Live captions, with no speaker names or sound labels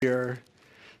here,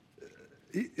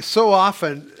 so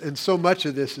often and so much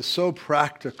of this is so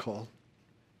practical.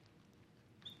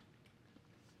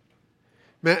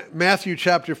 Matthew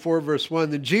chapter 4, verse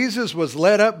 1, then Jesus was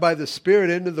led up by the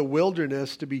Spirit into the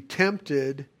wilderness to be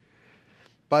tempted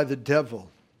by the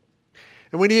devil.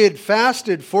 And when he had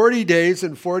fasted 40 days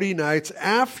and 40 nights,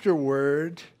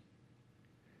 afterward,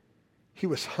 he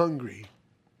was hungry.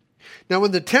 Now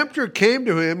when the tempter came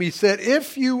to him, he said,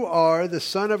 if you are the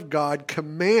Son of God,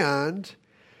 command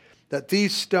that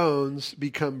these stones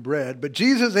become bread. But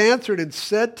Jesus answered and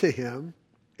said to him,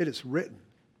 it is written,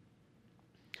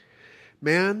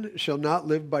 man shall not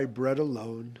live by bread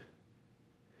alone,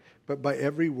 but by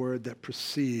every word that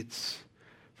proceeds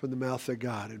from the mouth of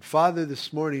God. And Father,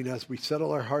 this morning, as we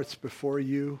settle our hearts before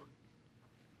you,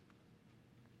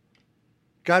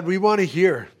 God, we want to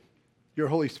hear your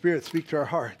Holy Spirit speak to our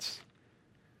hearts.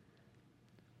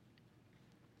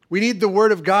 We need the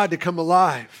Word of God to come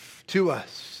alive to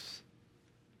us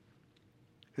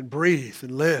and breathe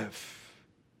and live,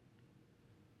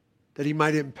 that He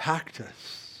might impact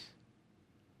us,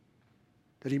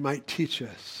 that He might teach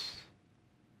us,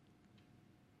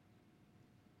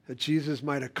 that Jesus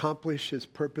might accomplish His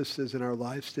purposes in our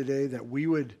lives today, that we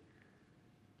would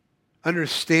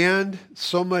understand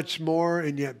so much more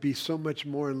and yet be so much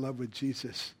more in love with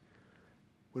Jesus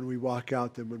when we walk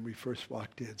out than when we first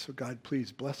walked in. So God,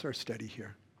 please bless our study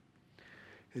here.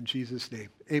 In Jesus' name,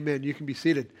 amen. You can be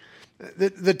seated.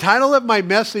 The title of my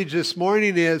message this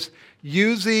morning is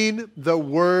Using the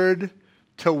Word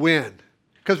to Win.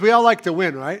 Because we all like to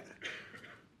win, right?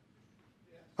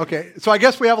 Okay, so I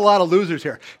guess we have a lot of losers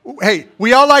here. Hey,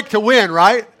 we all like to win,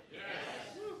 right?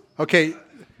 Okay,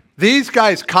 these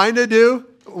guys kind of do.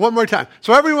 One more time.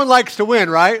 So everyone likes to win,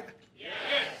 right? Yes.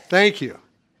 Thank you.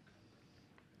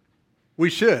 We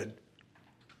should.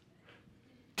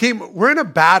 Team, we're in a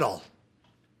battle.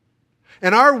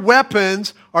 And our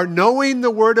weapons are knowing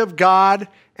the Word of God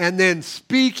and then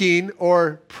speaking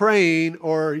or praying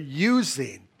or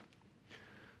using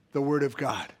the Word of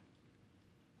God.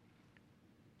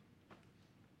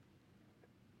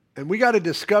 And we got to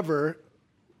discover,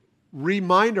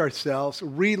 remind ourselves,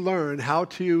 relearn how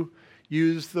to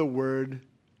use the Word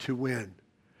to win.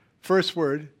 First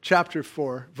word, chapter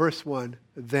 4, verse 1,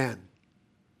 then.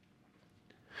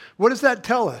 What does that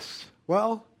tell us?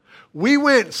 Well, we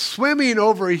went swimming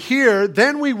over here,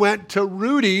 then we went to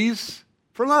Rudy's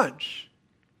for lunch.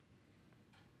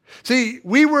 See,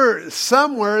 we were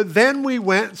somewhere, then we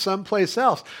went someplace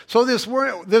else. So this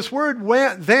word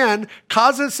went then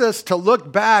causes us to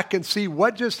look back and see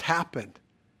what just happened.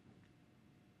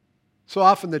 So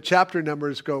often the chapter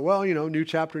numbers go, well, new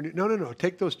chapter. No.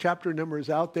 Take those chapter numbers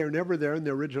out. They're never there in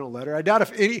the original letter. I doubt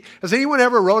has anyone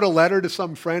ever wrote a letter to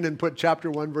some friend and put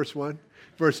chapter 1, verse 1,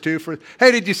 verse 2?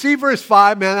 Hey, did you see verse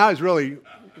 5? Man, that was really,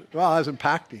 that was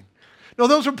impacting. No,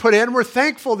 those were put in. We're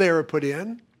thankful they were put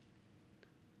in.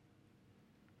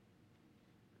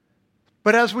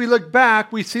 But as we look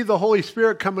back, we see the Holy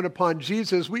Spirit coming upon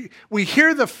Jesus. We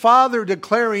hear the Father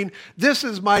declaring, this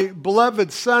is my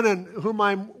beloved Son in whom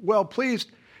I'm well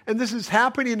pleased. And this is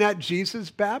happening at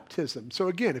Jesus' baptism. So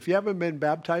again, if you haven't been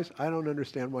baptized, I don't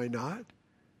understand why not.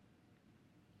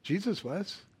 Jesus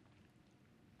was.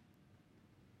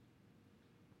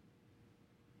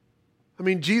 I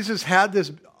mean, Jesus had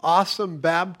this awesome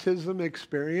baptism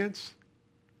experience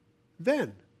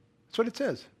then. That's what it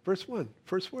says. Verse 1,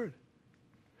 first word.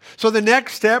 So the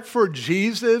next step for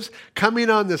Jesus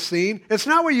coming on the scene, it's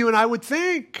not what you and I would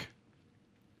think.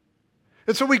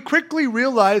 And so we quickly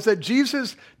realize that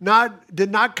Jesus did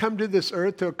not come to this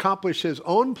earth to accomplish His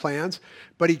own plans,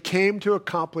 but He came to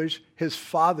accomplish His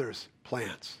Father's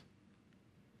plans.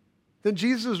 Then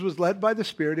Jesus was led by the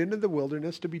Spirit into the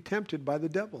wilderness to be tempted by the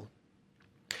devil.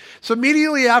 So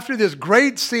immediately after this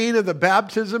great scene of the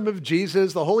baptism of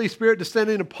Jesus, the Holy Spirit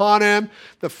descending upon Him,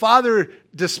 the Father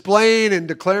displaying and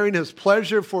declaring His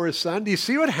pleasure for His Son, do you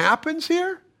see what happens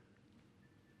here?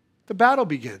 The battle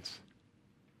begins.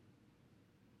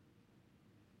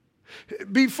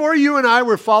 Before you and I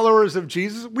were followers of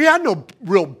Jesus, we had no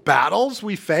real battles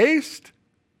we faced.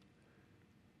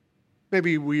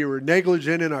 Maybe we were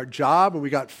negligent in our job and we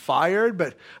got fired,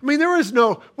 but we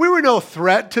were no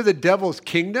threat to the devil's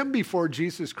kingdom before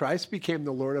Jesus Christ became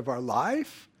the Lord of our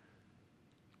life.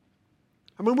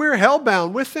 We were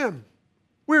hell-bound with Him.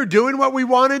 We were doing what we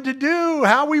wanted to do,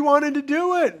 how we wanted to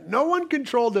do it. No one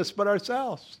controlled us but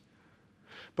ourselves.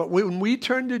 But when we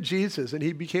turned to Jesus and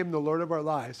He became the Lord of our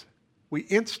lives, we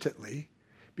instantly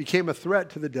became a threat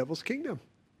to the devil's kingdom.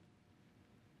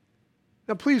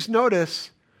 Now please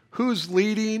notice who's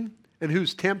leading and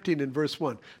who's tempting in verse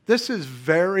 1. This is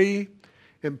very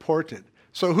important.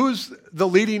 So who's the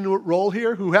leading role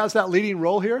here? Who has that leading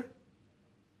role here?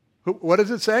 What does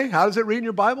it say? How does it read in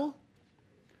your Bible?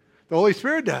 The Holy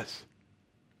Spirit does.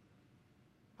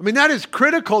 I mean, that is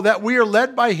critical that we are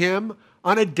led by him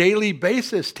on a daily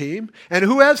basis, team. And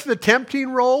who has the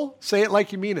tempting role? Say it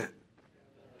like you mean it.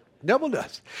 The devil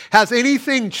does. Has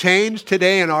anything changed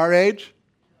today in our age?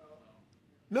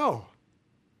 No.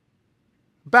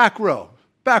 Back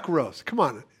rows. Come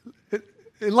on.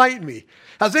 Enlighten me.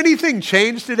 Has anything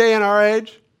changed today in our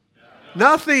age? No.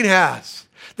 Nothing has.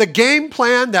 The game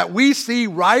plan that we see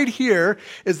right here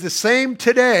is the same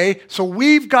today, so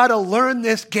we've got to learn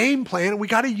this game plan and we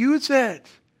got to use it.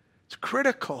 It's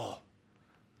critical.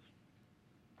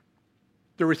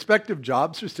 The respective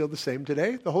jobs are still the same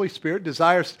today. The Holy Spirit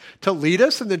desires to lead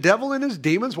us, and the devil and his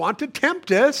demons want to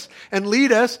tempt us and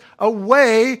lead us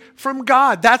away from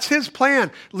God. That's his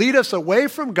plan. Lead us away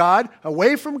from God,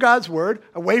 away from God's word,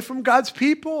 away from God's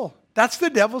people. That's the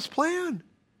devil's plan.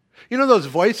 You know those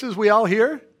voices we all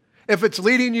hear? If it's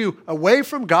leading you away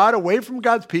from God, away from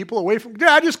God's people, away from,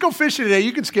 just go fishing today.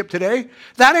 You can skip today.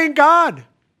 That ain't God.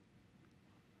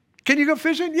 Can you go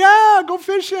fishing? Yeah, go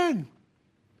fishing.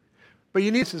 But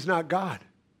you need, this is not God.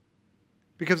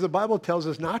 Because the Bible tells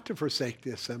us not to forsake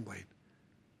the assembling.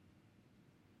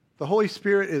 The Holy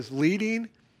Spirit is leading,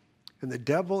 and the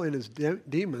devil and his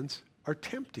demons are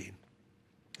tempting.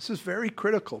 This is very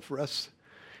critical for us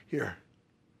here.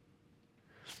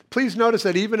 Please notice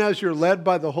that even as you're led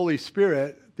by the Holy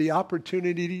Spirit, the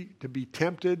opportunity to be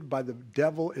tempted by the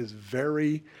devil is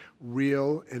very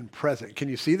real and present. Can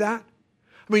you see that?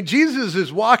 I mean, Jesus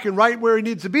is walking right where he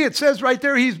needs to be. It says right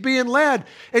there he's being led,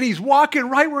 and he's walking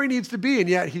right where he needs to be, and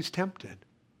yet he's tempted.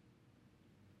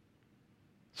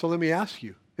 So let me ask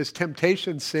you, is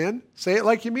temptation sin? Say it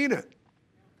like you mean it.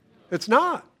 It's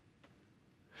not.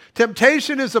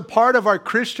 Temptation is a part of our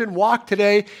Christian walk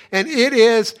today, and it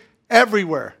is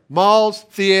everywhere. Malls,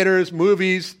 theaters,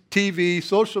 movies, TV,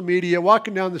 social media,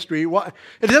 walking down the street.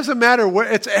 It doesn't matter where,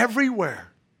 it's everywhere.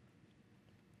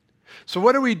 So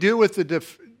what do we do with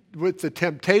the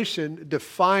temptation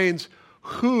defines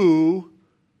who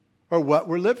or what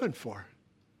we're living for.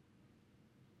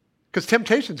 Because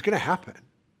temptation is going to happen.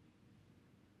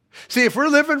 See, if we're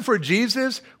living for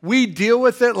Jesus, we deal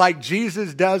with it like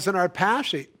Jesus does in our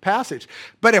passage.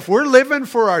 But if we're living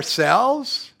for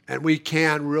ourselves, and we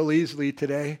can real easily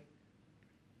today,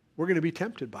 we're going to be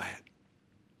tempted by it.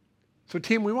 So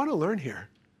team, we want to learn here.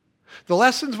 The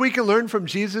lessons we can learn from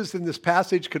Jesus in this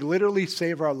passage could literally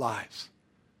save our lives.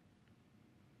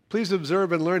 Please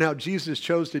observe and learn how Jesus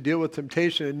chose to deal with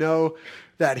temptation and know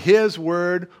that his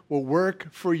word will work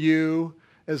for you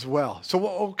as well. So,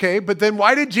 okay, but then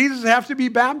why did Jesus have to be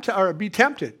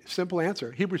tempted? Simple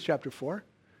answer, Hebrews chapter 4.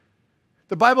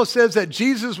 The Bible says that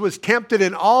Jesus was tempted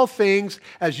in all things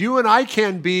as you and I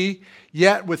can be,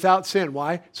 yet without sin.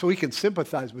 Why? So he can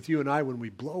sympathize with you and I when we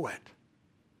blow it.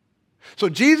 So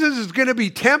Jesus is going to be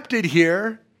tempted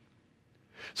here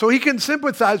so he can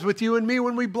sympathize with you and me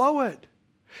when we blow it.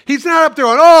 He's not up there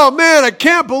going, oh man, I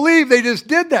can't believe they just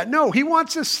did that. No, he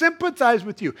wants to sympathize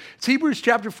with you. It's Hebrews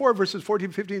chapter 4, verses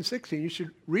 14, 15, 16. You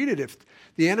should read it if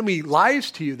the enemy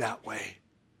lies to you that way.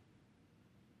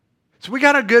 So we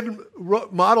got a good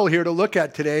model here to look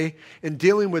at today in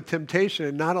dealing with temptation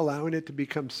and not allowing it to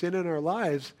become sin in our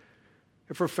lives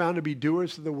if we're found to be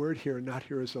doers of the word here and not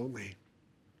hearers only.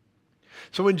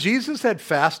 So when Jesus had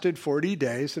fasted 40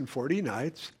 days and 40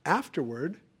 nights,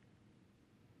 afterward,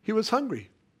 he was hungry.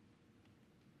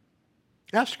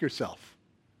 Ask yourself,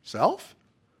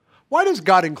 why does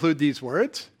God include these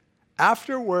words?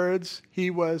 Afterwards, he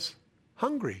was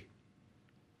hungry.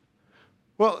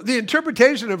 Well, the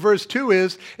interpretation of verse 2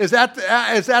 is at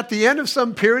the end of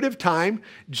some period of time,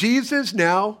 Jesus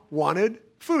now wanted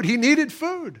food. He needed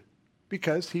food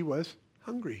because he was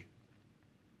hungry.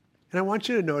 And I want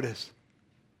you to notice,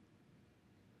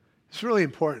 it's really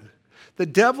important. The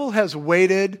devil has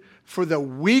waited for the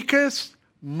weakest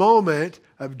moment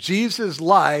of Jesus'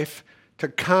 life to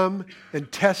come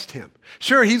and test him.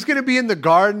 Sure, he's going to be in the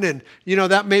garden, and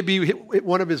that may be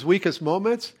one of his weakest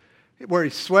moments, where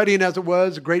he's sweating as it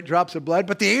was, great drops of blood,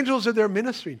 but the angels are there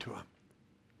ministering to him.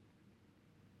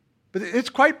 But it's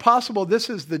quite possible this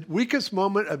is the weakest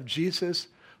moment of Jesus'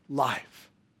 life.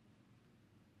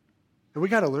 And we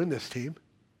got to learn this, team.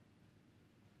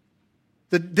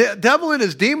 The devil and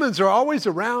his demons are always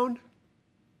around.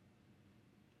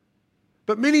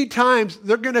 But many times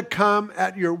they're going to come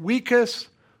at your weakest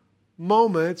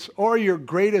moments or your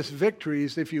greatest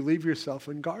victories if you leave yourself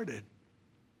unguarded.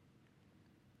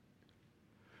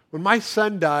 When my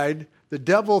son died, the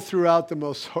devil threw out the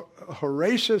most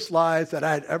horrendous lies that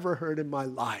I had ever heard in my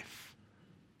life.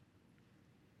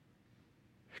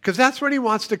 Because that's when he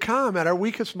wants to come, at our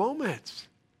weakest moments.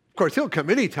 Of course, he'll come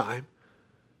anytime.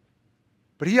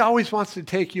 But he always wants to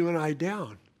take you and I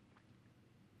down.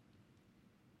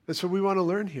 That's what we want to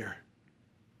learn here.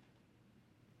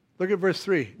 Look at verse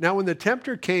 3. Now when the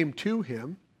tempter came to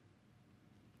him,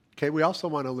 okay, we also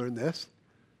want to learn this.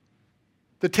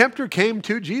 The tempter came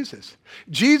to Jesus.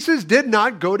 Jesus did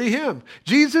not go to him.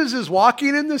 Jesus is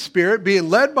walking in the Spirit, being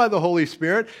led by the Holy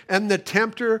Spirit, and the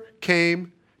tempter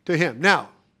came to him. Now,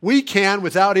 we can,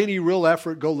 without any real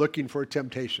effort, go looking for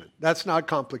temptation. That's not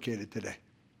complicated today.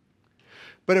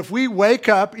 But if we wake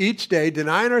up each day,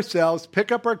 denying ourselves,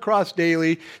 pick up our cross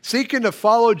daily, seeking to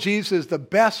follow Jesus the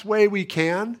best way we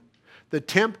can, the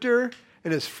tempter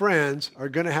and his friends are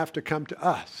going to have to come to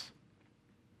us.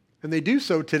 And they do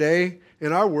so today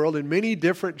in our world in many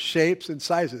different shapes and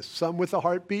sizes, some with a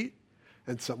heartbeat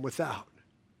and some without.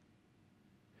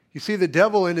 You see, the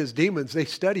devil and his demons, they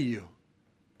study you.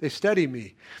 They study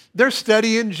me. They're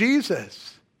studying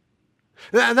Jesus.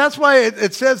 And that's why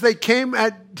it says they came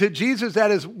to Jesus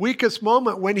at his weakest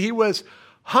moment when he was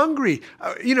hungry.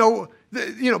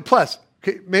 Plus,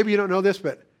 okay, maybe you don't know this,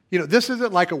 but this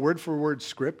isn't like a word-for-word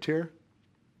script here.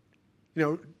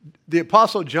 The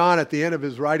Apostle John, at the end of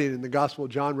his writing in the Gospel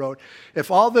of John, wrote,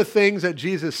 if all the things that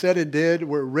Jesus said and did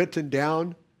were written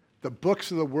down, the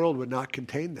books of the world would not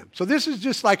contain them. So this is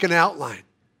just like an outline.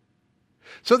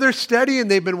 So they're studying,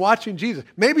 they've been watching Jesus.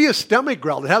 Maybe his stomach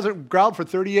growled. It hasn't growled for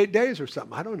 38 days or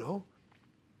something. I don't know.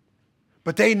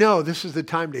 But they know this is the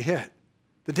time to hit.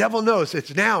 The devil knows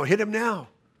it's now. Hit him now.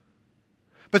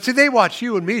 But see, they watch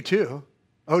you and me too.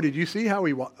 Oh, did you see how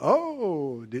he walked?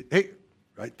 Oh, hey,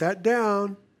 write that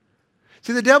down.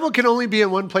 See, the devil can only be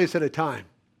in one place at a time.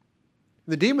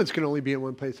 The demons can only be in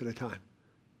one place at a time.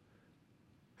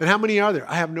 And how many are there?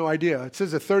 I have no idea. It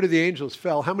says a third of the angels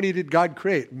fell. How many did God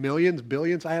create? Millions,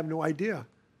 billions? I have no idea.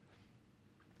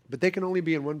 But they can only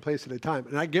be in one place at a time.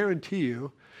 And I guarantee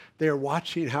you, they are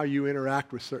watching how you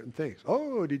interact with certain things.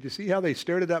 Oh, did you see how they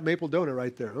stared at that maple donut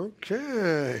right there?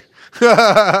 Okay.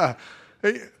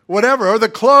 Whatever, or the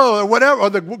clothes, or whatever, or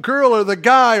the girl, or the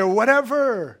guy, or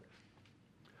whatever.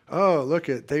 Oh, look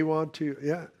at, they want to,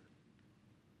 yeah.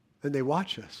 And they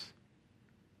watch us.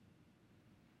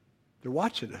 They're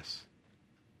watching us.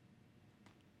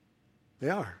 They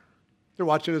are. They're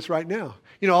watching us right now.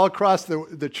 All across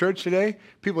the church today,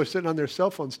 people are sitting on their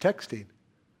cell phones texting.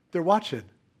 They're watching.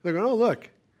 They're going, oh, look.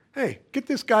 Hey, get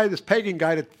this guy, this pagan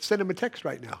guy, to send him a text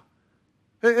right now.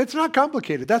 It's not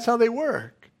complicated. That's how they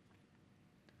work.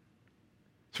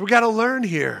 So we got to learn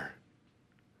here.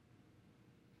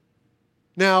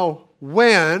 Now,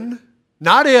 when,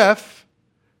 not if,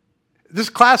 this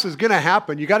class is going to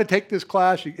happen. You got to take this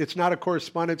class. It's not a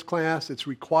correspondence class. It's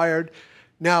required.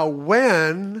 Now,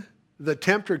 when the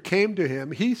tempter came to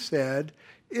him, he said,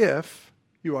 if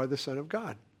you are the Son of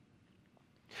God.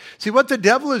 See, what the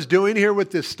devil is doing here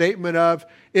with this statement of,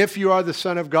 if you are the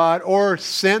Son of God, or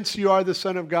since you are the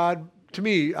Son of God, to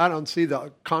me, I don't see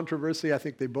the controversy. I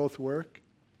think they both work.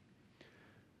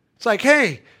 It's like,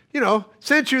 hey,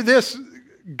 since you're this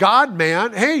God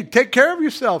man, hey, take care of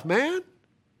yourself, man.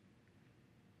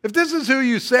 If this is who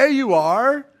you say you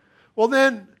are, well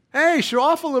then, hey, show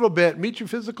off a little bit. Meet your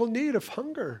physical need of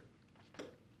hunger. I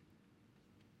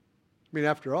mean,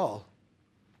 after all,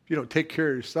 if you don't take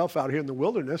care of yourself out here in the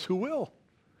wilderness, who will?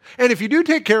 And if you do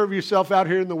take care of yourself out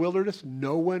here in the wilderness,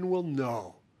 no one will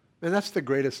know. And that's the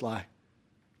greatest lie.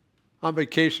 On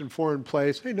vacation, foreign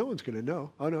place, hey, no one's going to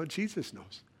know. Oh no, Jesus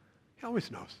knows. He always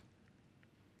knows.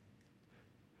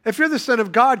 If you're the Son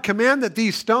of God, command that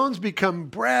these stones become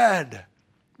bread.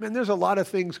 Man, there's a lot of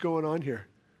things going on here.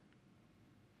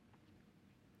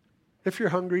 If you're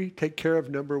hungry, take care of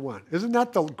number one. Isn't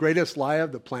that the greatest lie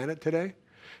of the planet today?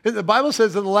 And the Bible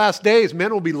says in the last days,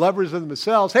 men will be lovers of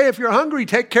themselves. Hey, if you're hungry,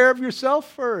 take care of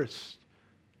yourself first.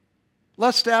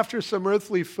 Lust after some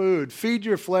earthly food. Feed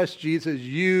your flesh, Jesus.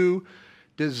 You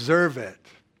deserve it.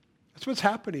 That's what's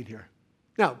happening here.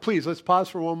 Now, please, let's pause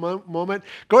for one moment.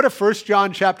 Go to 1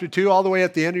 John chapter 2, all the way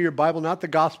at the end of your Bible, not the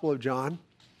Gospel of John.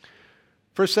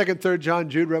 1st, 2nd, 3rd John,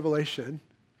 Jude, Revelation.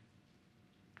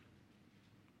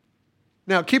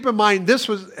 Now, keep in mind, this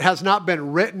has not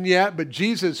been written yet, but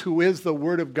Jesus, who is the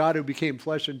Word of God who became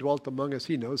flesh and dwelt among us,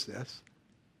 he knows this.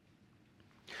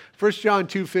 1 John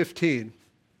 2:15.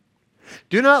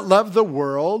 Do not love the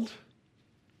world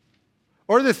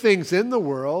or the things in the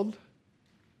world.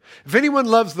 If anyone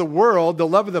loves the world, the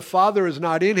love of the Father is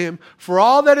not in him. For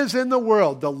all that is in the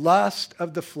world, the lust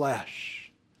of the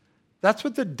flesh. That's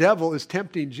what the devil is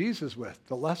tempting Jesus with,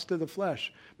 the lust of the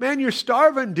flesh. Man, you're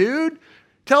starving, dude.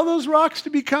 Tell those rocks to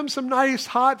become some nice,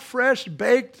 hot, fresh,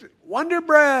 baked Wonder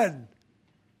Bread.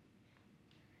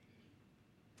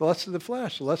 the lust of the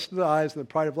flesh, the lust of the eyes, and the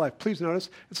pride of life. Please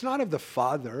notice, it's not of the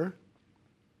Father.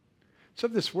 It's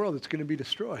of this world that's going to be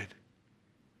destroyed.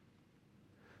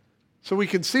 So we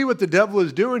can see what the devil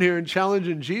is doing here and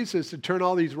challenging Jesus to turn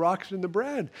all these rocks into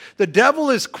bread. The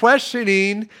devil is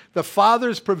questioning the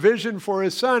Father's provision for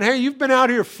his Son. Hey, you've been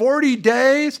out here 40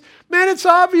 days. Man, it's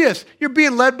obvious. You're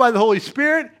being led by the Holy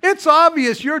Spirit. It's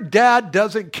obvious your dad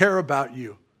doesn't care about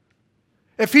you.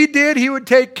 If he did, he would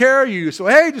take care of you. So,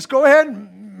 hey, just go ahead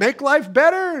and make life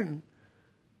better and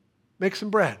make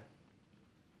some bread.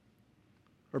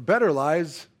 Or better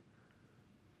lies,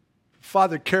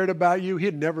 Father cared about you,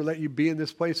 he'd never let you be in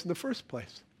this place in the first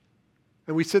place.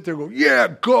 And we sit there and go, yeah,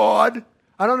 God.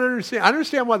 I don't understand. I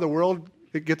understand why the world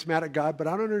gets mad at God, but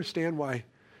I don't understand why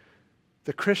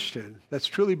the Christian that's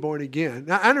truly born again.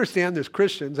 Now, I understand there's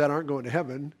Christians that aren't going to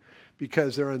heaven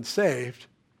because they're unsaved.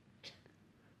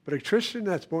 But a Christian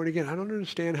that's born again, I don't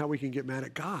understand how we can get mad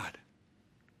at God.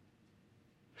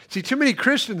 See, too many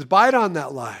Christians bite on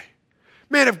that lie.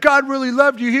 Man, if God really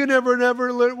loved you, he never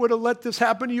would have let this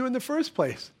happen to you in the first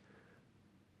place.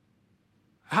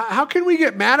 How can we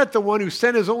get mad at the one who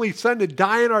sent his only Son to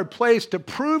die in our place to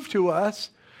prove to us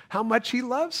how much he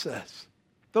loves us?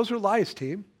 Those are lies,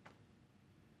 team.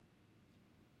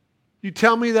 You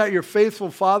tell me that your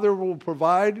faithful Father will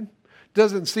provide.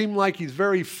 Doesn't seem like he's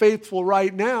very faithful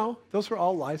right now. Those are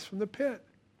all lies from the pit.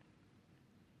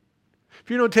 If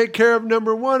you don't take care of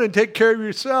number one and take care of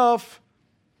yourself,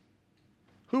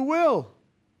 who will?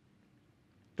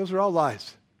 Those are all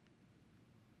lies.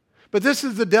 But this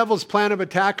is the devil's plan of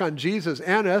attack on Jesus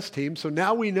and us, team, so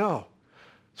now we know.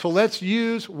 So let's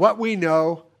use what we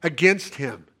know against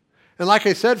him. And like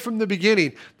I said from the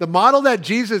beginning, the model that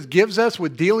Jesus gives us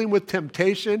with dealing with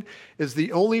temptation is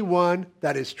the only one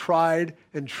that is tried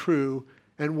and true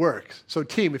and works. So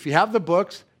team, if you have the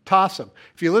books, toss them.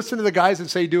 If you listen to the guys that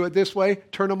say do it this way,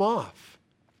 turn them off.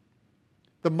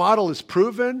 The model is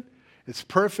proven, it's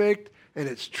perfect, and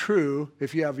it's true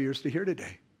if you have ears to hear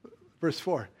today. Verse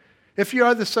 4. If you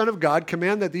are the Son of God,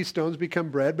 command that these stones become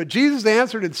bread. But Jesus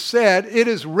answered and said, it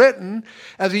is written,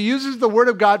 as he uses the word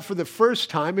of God for the first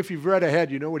time. If you've read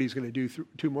ahead, you know what he's going to do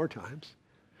two more times.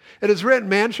 It is written,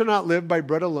 man shall not live by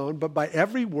bread alone, but by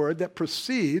every word that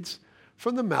proceeds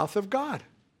from the mouth of God.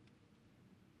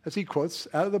 As he quotes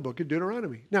out of the book of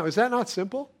Deuteronomy. Now, is that not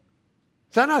simple?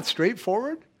 Is that not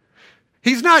straightforward?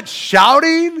 He's not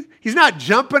shouting. He's not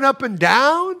jumping up and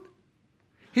down.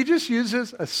 He just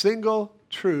uses a single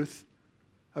truth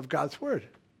of God's word.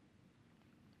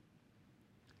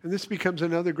 And this becomes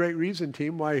another great reason,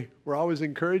 team, why we're always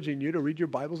encouraging you to read your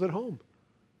Bibles at home.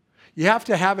 You have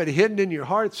to have it hidden in your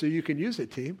heart so you can use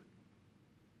it, team.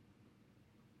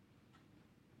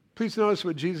 Please notice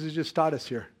what Jesus just taught us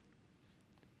here.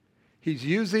 He's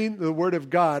using the word of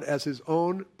God as his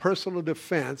own personal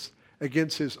defense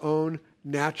against his own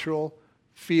natural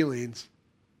feelings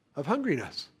of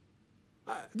hungriness.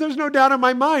 There's no doubt in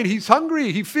my mind. He's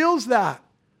hungry. He feels that.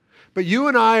 But you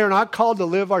and I are not called to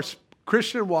live our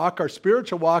Christian walk, our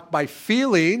spiritual walk by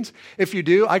feelings. If you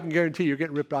do, I can guarantee you're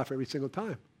getting ripped off every single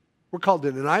time. We're called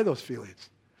to deny those feelings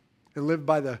and live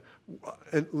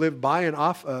by and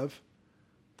off of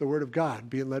the Word of God,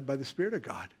 being led by the Spirit of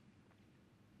God.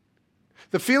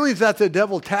 The feelings that the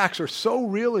devil attacks are so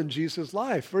real in Jesus'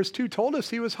 life. Verse 2 told us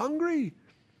he was hungry.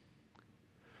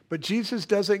 But Jesus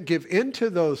doesn't give in to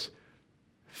those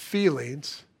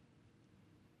feelings.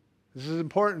 This is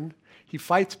important. He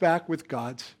fights back with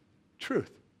God's truth.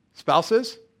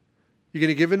 Spouses, you going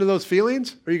to give in to those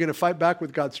feelings, or are you going to fight back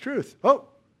with God's truth? Oh,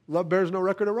 love bears no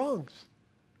record of wrongs.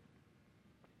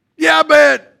 Yeah,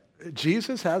 but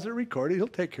Jesus has it recorded. He'll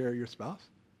take care of your spouse.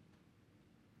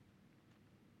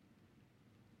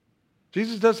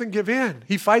 Jesus doesn't give in.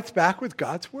 He fights back with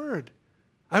God's word.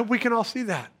 We can all see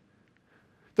that.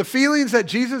 The feelings that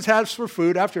Jesus has for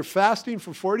food after fasting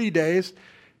for 40 days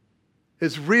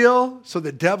is real, so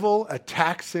the devil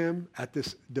attacks him at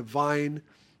this divine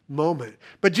moment.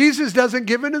 But Jesus doesn't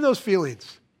give in to those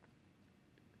feelings.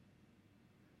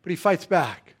 But he fights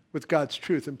back with God's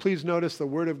truth. And please notice the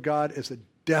word of God is a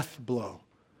death blow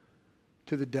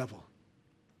to the devil.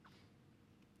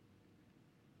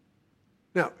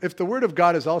 Now, if the word of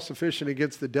God is all sufficient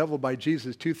against the devil by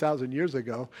Jesus 2,000 years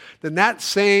ago, then that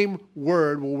same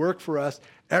word will work for us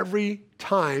every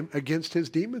time against his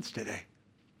demons today.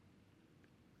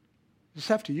 You just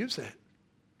have to use it.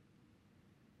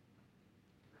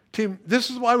 Team, this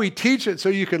is why we teach it, so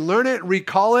you can learn it and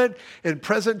recall it in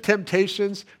present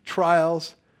temptations,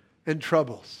 trials, and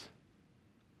troubles.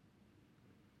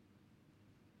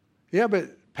 Yeah,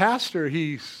 but Pastor,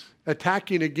 he's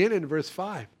attacking again in verse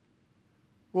 5.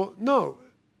 Well, no.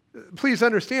 Please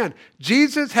understand,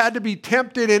 Jesus had to be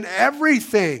tempted in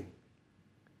everything.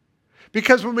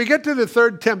 Because when we get to the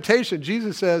third temptation,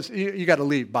 Jesus says, you got to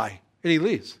leave, bye. And he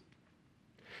leaves.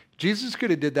 Jesus could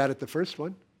have did that at the first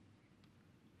one.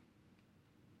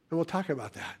 And we'll talk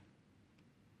about that.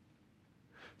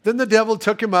 Then the devil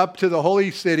took him up to the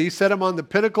holy city, set him on the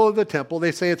pinnacle of the temple.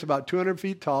 They say it's about 200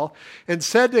 feet tall. And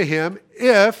said to him,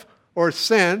 if, or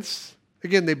since,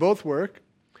 again, they both work.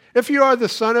 If you are the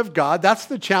Son of God, that's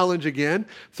the challenge again.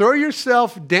 Throw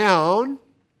yourself down,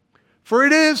 for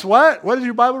it is what? What does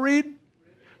your Bible read?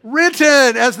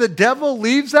 Written. As the devil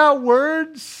leaves out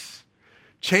words,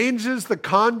 changes the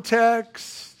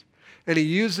context, and he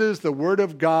uses the word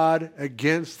of God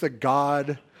against the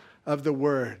God of the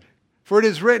word. For it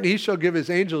is written, he shall give his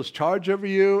angels charge over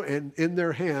you, and in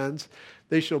their hands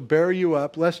they shall bear you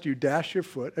up, lest you dash your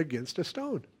foot against a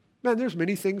stone. Man, there's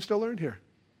many things to learn here.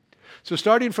 So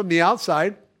starting from the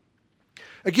outside,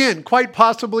 again, quite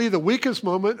possibly the weakest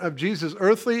moment of Jesus'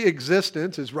 earthly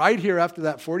existence is right here after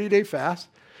that 40-day fast.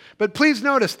 But please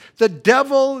notice, the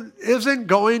devil isn't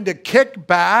going to kick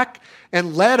back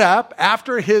and let up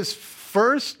after his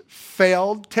first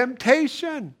failed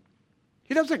temptation.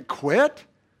 He doesn't quit.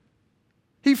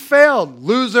 He failed,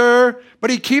 loser,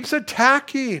 but he keeps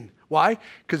attacking. Why?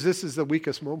 Because this is the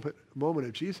weakest moment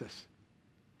of Jesus.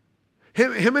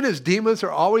 Him and his demons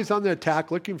are always on the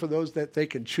attack, looking for those that they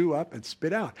can chew up and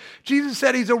spit out. Jesus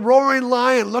said he's a roaring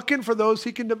lion looking for those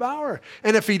he can devour.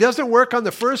 And if he doesn't work on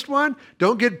the first one,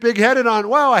 don't get big-headed on,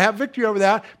 wow, I have victory over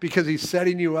that, because he's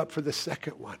setting you up for the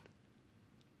second one.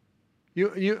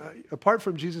 Apart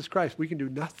from Jesus Christ, we can do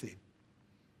nothing.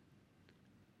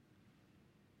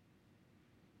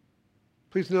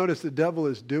 Please notice the devil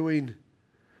is doing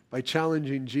by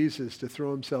challenging Jesus to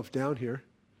throw himself down here.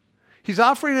 He's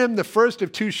offering him the first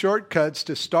of two shortcuts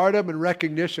to stardom and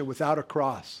recognition without a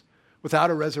cross, without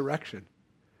a resurrection.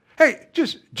 Hey,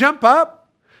 just jump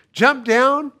up, jump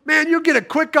down. Man, you'll get a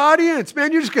quick audience.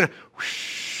 Man, you're just going to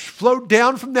float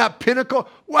down from that pinnacle.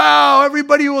 Wow,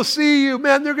 everybody will see you.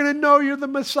 Man, they're going to know you're the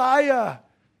Messiah.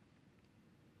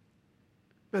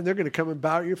 Man, they're going to come and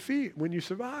bow at your feet when you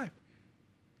survive.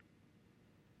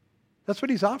 That's what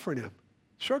he's offering him.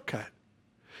 Shortcut.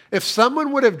 If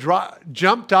someone would have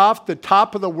jumped off the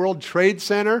top of the World Trade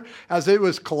Center as it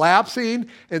was collapsing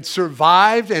and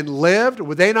survived and lived,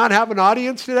 would they not have an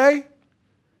audience today?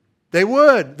 They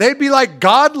would. They'd be like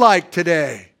godlike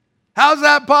today. How's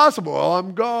that possible? Well,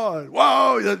 I'm God.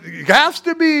 Whoa, it has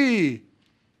to be.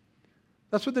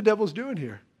 That's what the devil's doing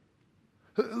here.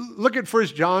 Look at 1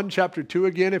 John chapter 2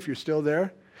 again if you're still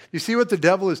there. You see what the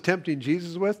devil is tempting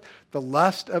Jesus with? The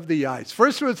lust of the eyes.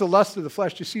 First it was the lust of the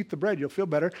flesh. Just eat the bread, you'll feel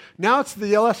better. Now it's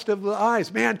the lust of the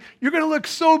eyes. Man, you're going to look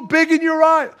so big in your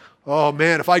eye. Oh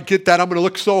man, if I get that, I'm going to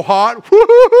look so hot.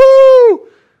 Woo-hoo-hoo!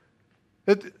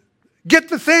 Get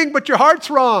the thing, but your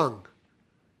heart's wrong.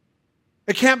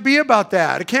 It can't be about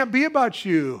that. It can't be about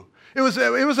you. It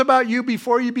was about you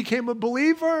before you became a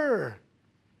believer.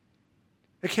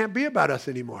 It can't be about us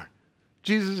anymore.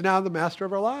 Jesus is now the master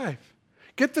of our life.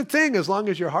 Get the thing as long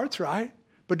as your heart's right,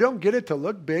 but don't get it to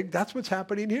look big. That's what's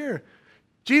happening here.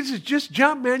 Jesus, just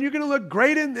jump, man. You're going to look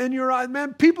great in your eyes,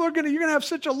 man. You're going to have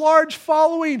such a large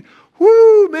following.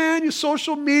 Woo, man, your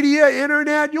social media,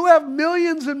 internet. You'll have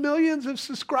millions and millions of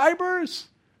subscribers.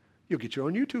 You'll get your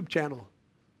own YouTube channel.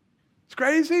 It's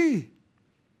crazy.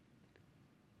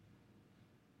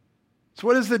 So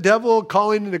what is the devil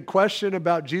calling into question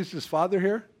about Jesus' father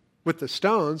here? With the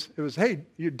stones, it was, hey,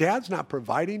 your dad's not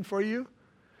providing for you.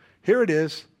 Here it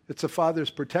is. It's the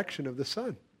Father's protection of the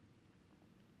Son.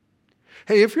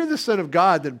 Hey, if you're the Son of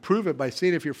God, then prove it by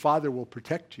seeing if your Father will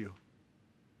protect you.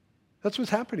 That's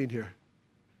what's happening here.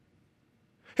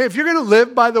 Hey, if you're going to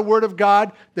live by the Word of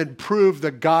God, then prove the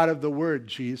God of the Word,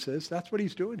 Jesus. That's what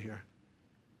he's doing here.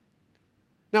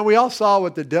 Now, we all saw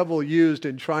what the devil used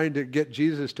in trying to get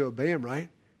Jesus to obey him, right?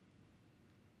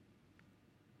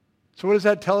 So what does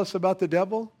that tell us about the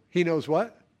devil? He knows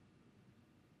what?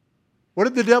 What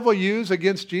did the devil use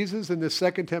against Jesus in this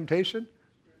second temptation?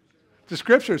 The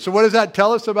Scripture. So what does that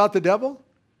tell us about the devil?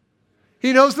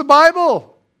 He knows the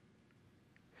Bible.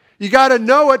 You got to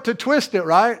know it to twist it,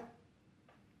 right?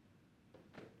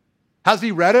 Has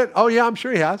he read it? Oh yeah, I'm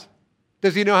sure he has.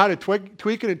 Does he know how to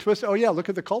tweak it and twist it? Oh yeah, look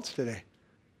at the cults today.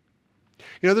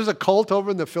 You know, there's a cult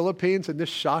over in the Philippines, and this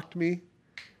shocked me.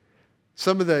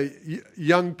 Some of the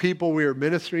young people we were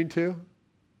ministering to,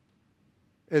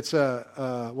 it's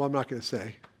well, I'm not going to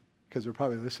say because they're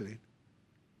probably listening.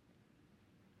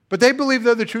 But they believe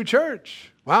they're the true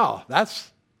church. Wow, the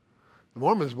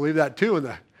Mormons believe that too, and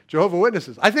the Jehovah's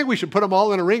Witnesses. I think we should put them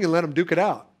all in a ring and let them duke it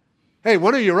out. Hey,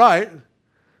 one of you right.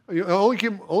 Only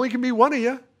can be one of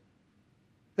you.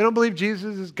 They don't believe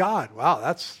Jesus is God. Wow,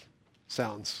 that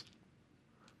sounds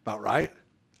about right.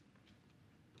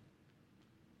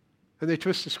 And they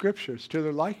twist the scriptures to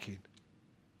their liking.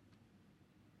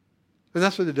 And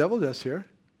that's what the devil does here.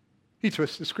 He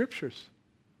twists the scriptures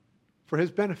for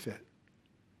his benefit.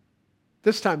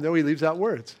 This time, though, he leaves out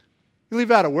words. You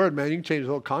leave out a word, man, you can change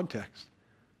the whole context.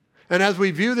 And as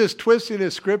we view this twisting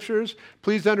of scriptures,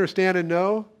 please understand and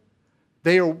know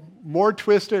they are more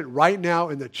twisted right now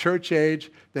in the church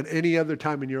age than any other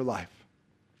time in your life.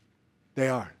 They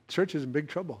are. Church is in big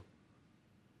trouble.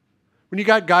 When you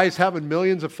got guys having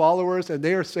millions of followers and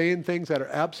they are saying things that are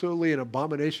absolutely an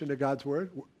abomination to God's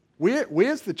word, we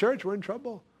as the church, we're in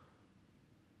trouble.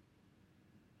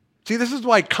 See, this is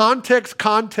why context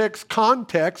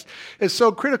is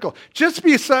so critical. Just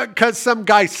because some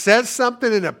guy says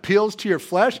something and appeals to your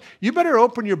flesh, you better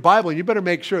open your Bible and you better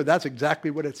make sure that's exactly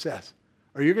what it says,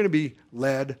 or you're going to be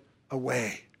led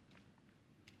away.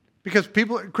 Because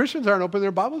Christians aren't opening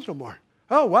their Bibles no more.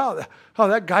 Oh, wow. Oh,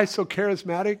 that guy's so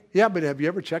charismatic. Yeah, but have you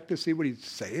ever checked to see what he's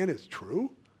saying is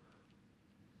true?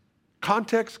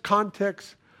 Context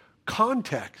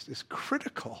is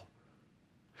critical.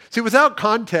 See, without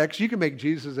context, you can make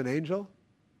Jesus an angel.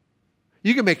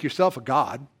 You can make yourself a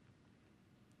God.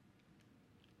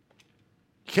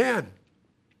 You can.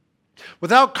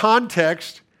 Without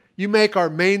context, you make our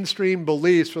mainstream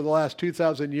beliefs for the last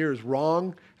 2,000 years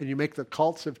wrong, and you make the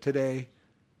cults of today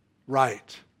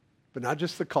right. But not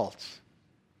just the cults,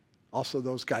 also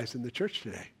those guys in the church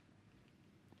today.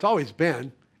 It's always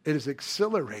been. It is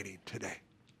exhilarating today.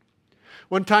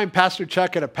 One time, Pastor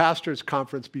Chuck at a pastor's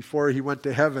conference before he went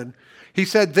to heaven, he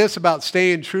said this about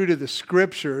staying true to the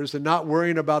scriptures and not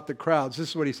worrying about the crowds. This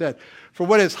is what he said. For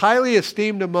what is highly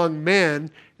esteemed among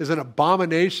men is an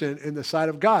abomination in the sight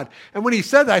of God. And when he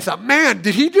said that, I thought, man,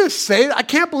 did he just say that? I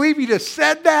can't believe he just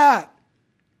said that.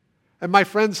 And my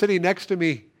friend sitting next to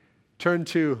me turned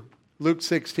to Luke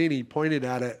 16. He pointed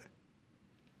at it.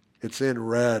 It's in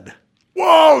red.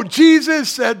 Whoa, Jesus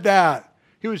said that.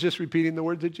 He was just repeating the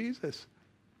words of Jesus.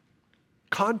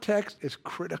 Context is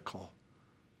critical.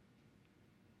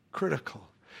 Critical.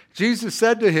 Jesus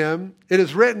said to him, it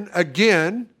is written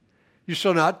again, you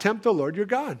shall not tempt the Lord your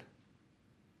God.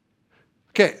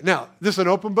 Okay, now, this is an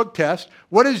open book test.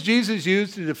 What does Jesus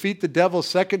use to defeat the devil's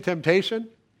second temptation?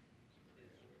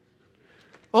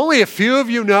 Only a few of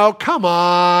you know. Come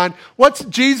on. What's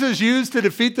Jesus used to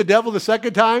defeat the devil the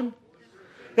second time?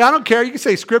 Yeah, I don't care. You can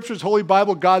say Scriptures, Holy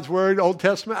Bible, God's Word, Old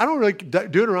Testament. I don't really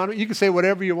Deuteronomy. You can say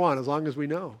whatever you want as long as we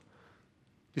know.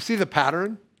 You see the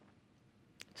pattern?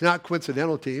 It's not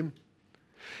coincidental, team.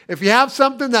 If you have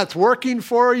something that's working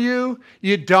for you,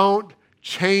 you don't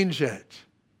change it.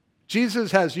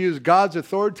 Jesus has used God's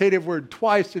authoritative word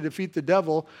twice to defeat the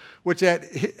devil, which at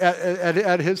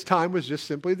his time was just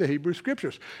simply the Hebrew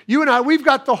Scriptures. You and I, we've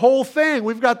got the whole thing.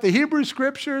 We've got the Hebrew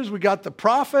Scriptures, we got the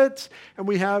prophets, and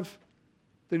we have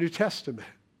the New Testament.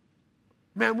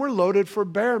 Man, we're loaded for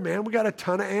bear, man. We got a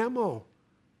ton of ammo.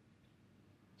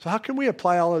 So how can we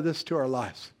apply all of this to our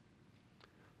lives?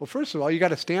 Well, first of all, you got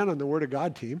to stand on the Word of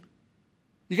God, team.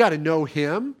 You got to know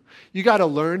Him. You got to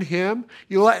learn Him.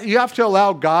 You have to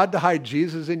allow God to hide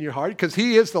Jesus in your heart because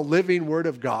He is the living Word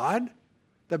of God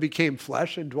that became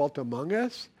flesh and dwelt among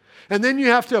us. And then you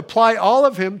have to apply all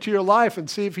of Him to your life and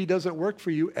see if He doesn't work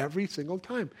for you every single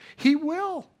time. He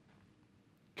will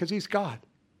because He's God.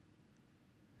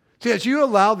 See, as you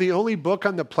allow the only book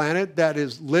on the planet that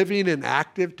is living and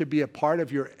active to be a part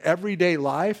of your everyday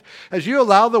life, as you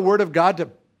allow the Word of God to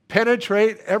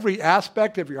penetrate every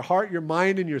aspect of your heart, your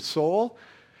mind, and your soul,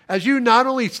 as you not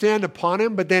only stand upon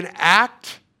Him, but then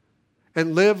act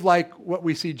and live like what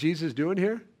we see Jesus doing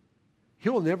here, He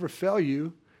will never fail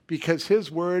you because His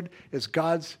Word is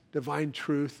God's divine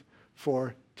truth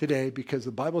for today because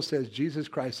the Bible says Jesus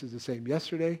Christ is the same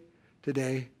yesterday,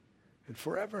 today, and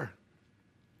forever.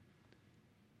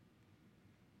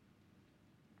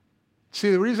 See,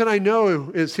 the reason I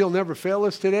know is He'll never fail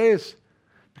us today is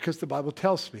because the Bible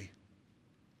tells me.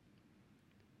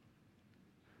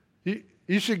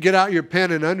 You should get out your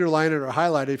pen and underline it or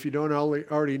highlight it if you don't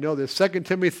already know this. 2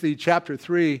 Timothy chapter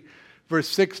 3, verse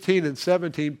 16 and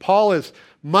 17. Paul is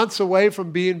months away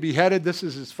from being beheaded. This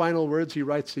is his final words he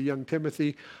writes to young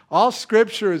Timothy. All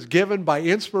Scripture is given by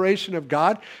inspiration of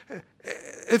God.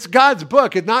 It's God's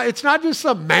book. It's not just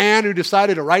some man who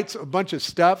decided to write a bunch of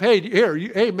stuff.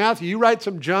 Hey, Matthew, you write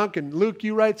some junk, and Luke,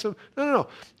 you write some. No.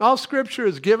 All Scripture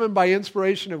is given by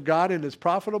inspiration of God and is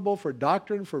profitable for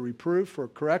doctrine, for reproof, for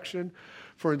correction,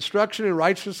 for instruction in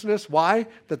righteousness. Why?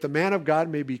 That the man of God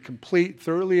may be complete,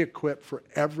 thoroughly equipped for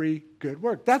every good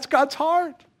work. That's God's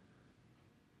heart.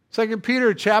 2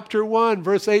 Peter chapter 1,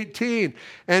 verse 18.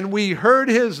 And we heard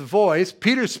his voice.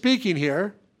 Peter's speaking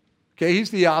here. Okay,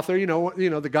 he's the author,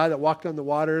 the guy that walked on the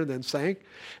water and then sank.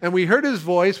 And we heard his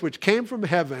voice, which came from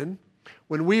heaven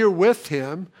when we were with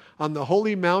him on the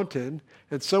holy mountain.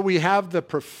 And so we have the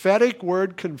prophetic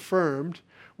word confirmed,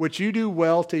 which you do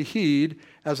well to heed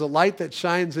as a light that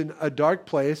shines in a dark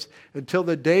place until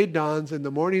the day dawns and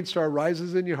the morning star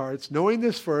rises in your hearts, knowing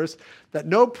this first, that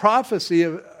no prophecy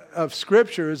of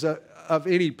Scripture is of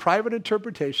any private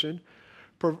interpretation.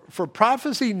 For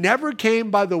prophecy never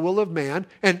came by the will of man.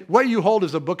 And what you hold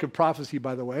is a book of prophecy,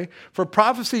 by the way. For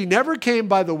prophecy never came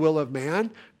by the will of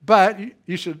man, but,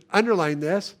 you should underline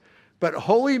this, but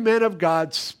holy men of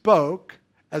God spoke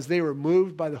as they were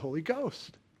moved by the Holy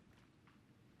Ghost.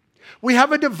 We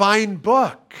have a divine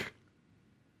book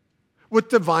with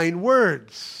divine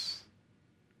words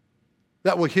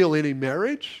that will heal any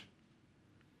marriage.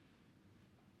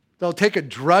 They'll take a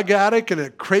drug addict and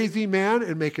a crazy man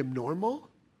and make him normal.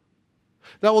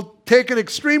 That will take an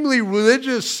extremely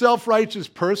religious, self-righteous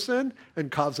person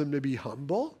and cause them to be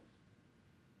humble.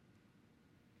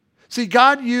 See,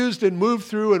 God used and moved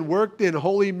through and worked in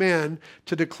holy men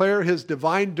to declare his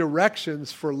divine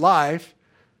directions for life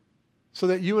so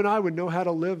that you and I would know how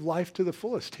to live life to the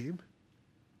fullest, team.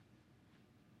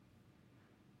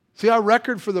 See, our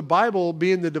record for the Bible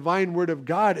being the divine word of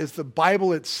God is the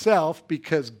Bible itself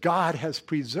because God has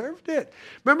preserved it.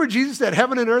 Remember, Jesus said,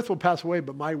 heaven and earth will pass away,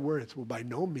 but my words will by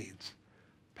no means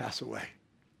pass away.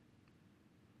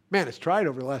 Man, it's tried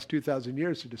over the last 2,000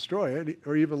 years to destroy it,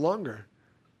 or even longer.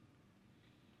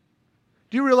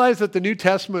 Do you realize that the New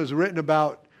Testament was written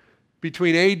about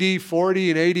between AD 40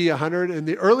 and AD 100? And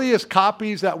the earliest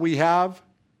copies that we have,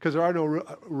 because there are no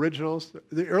originals,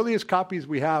 the earliest copies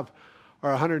we have are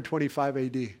 125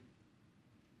 AD.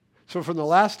 So from the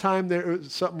last time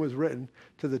something was written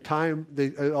to the time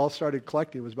they all started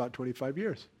collecting was about 25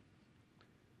 years.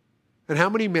 And how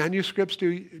many manuscripts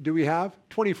do we have?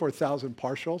 24,000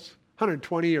 partials,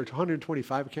 120 or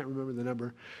 125, I can't remember the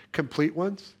number, complete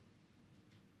ones.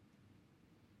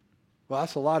 Well,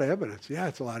 that's a lot of evidence. Yeah,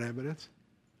 it's a lot of evidence.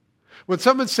 When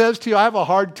someone says to you, I have a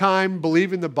hard time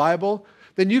believing the Bible,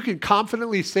 then you can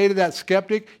confidently say to that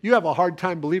skeptic, you have a hard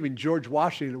time believing George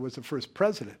Washington was the first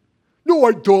president. No,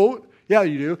 I don't. Yeah,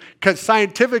 you do. Because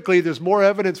scientifically, there's more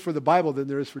evidence for the Bible than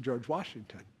there is for George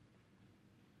Washington.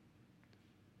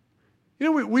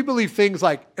 We believe things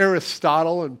like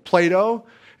Aristotle and Plato,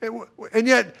 and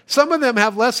yet some of them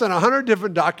have less than 100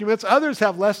 different documents. Others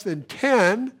have less than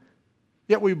 10,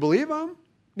 yet we believe them,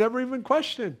 never even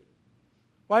question.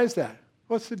 Why is that?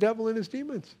 What's the devil and his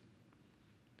demons?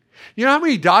 You know how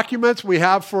many documents we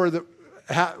have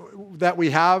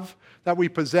that we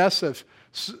possess of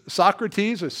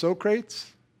Socrates or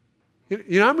Socrates?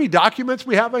 You know how many documents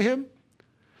we have of him?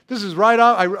 This is right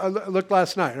off, I looked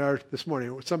last night, or this morning,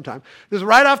 or sometime. This is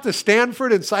right off the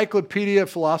Stanford Encyclopedia of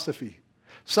Philosophy.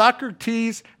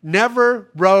 Socrates never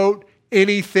wrote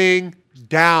anything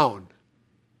down.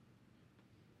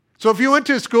 So if you went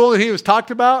to a school and he was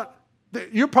talked about,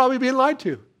 you're probably being lied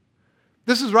to.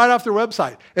 This is right off their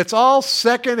website. It's all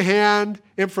secondhand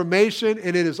information,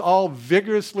 and it is all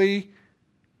vigorously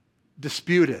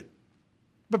disputed.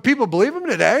 But people believe him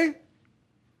today.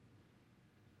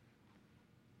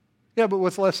 Yeah, but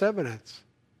with less evidence.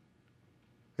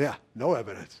 Yeah, no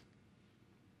evidence.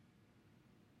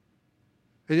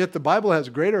 And yet the Bible has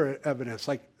greater evidence,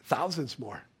 like thousands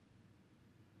more.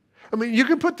 I mean, you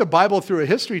can put the Bible through a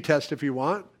history test if you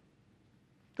want.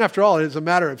 After all, it is a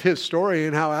matter of his story,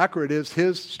 and how accurate is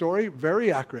his story?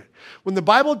 Very accurate. When the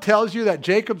Bible tells you that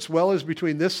Jacob's well is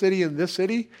between this city and this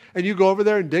city, and you go over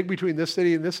there and dig between this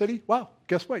city and this city, wow,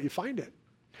 guess what? You find it.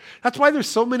 That's why there's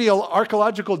so many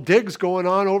archaeological digs going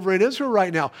on over in Israel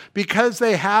right now, because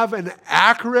they have an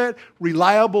accurate,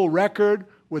 reliable record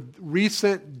with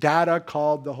recent data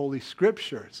called the Holy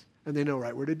Scriptures, and they know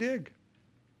right where to dig.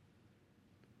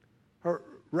 Our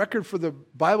record for the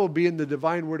Bible being the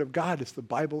divine word of God is the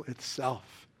Bible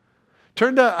itself.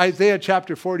 Turn to Isaiah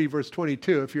chapter 40, verse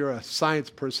 22. If you're a science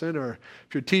person or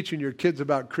if you're teaching your kids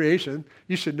about creation,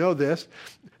 you should know this.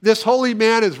 This holy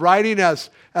man is writing as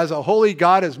a holy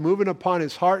God is moving upon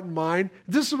his heart and mind.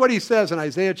 This is what he says in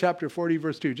Isaiah chapter 40,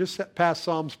 verse 2. Just past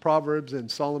Psalms, Proverbs,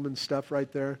 and Solomon's stuff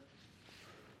right there.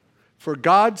 For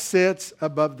God sits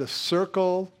above the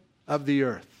circle of the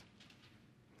earth.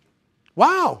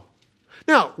 Wow.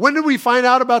 Now, when did we find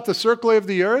out about the circle of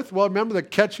the earth? Well, remember the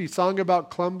catchy song about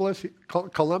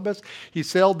Columbus? He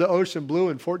sailed the ocean blue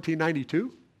in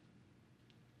 1492.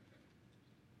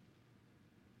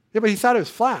 Yeah, but he thought it was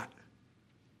flat.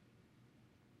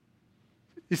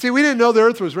 You see, we didn't know the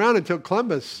earth was round until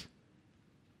Columbus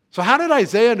So how did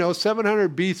Isaiah know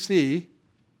 700 BC,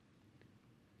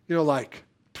 like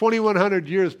 2,100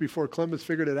 years before Columbus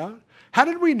figured it out? How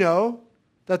did we know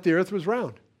that the earth was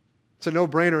round? It's a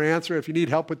no-brainer answer. If you need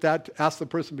help with that, ask the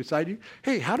person beside you.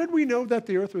 Hey, how did we know that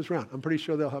the earth was round? I'm pretty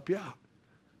sure they'll help you out.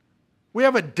 We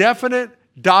have a definite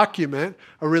document,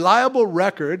 a reliable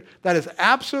record that is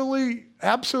absolutely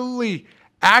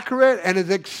accurate and is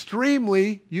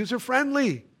extremely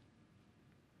user-friendly.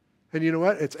 And you know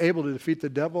what? It's able to defeat the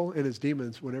devil and his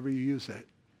demons whenever you use it.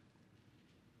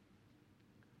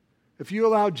 If you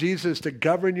allow Jesus to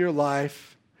govern your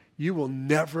life, you will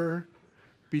never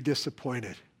be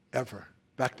disappointed, ever.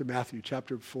 Back to Matthew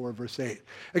chapter 4, verse 8.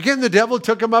 Again, the devil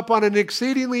took him up on an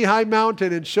exceedingly high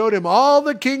mountain and showed him all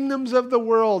the kingdoms of the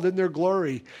world in their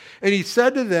glory. And he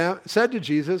said to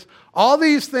Jesus, all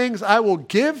these things I will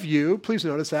give you. Please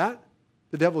notice that.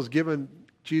 The devil's given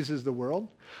Jesus the world.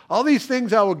 All these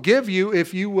things I will give you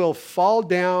if you will fall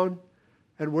down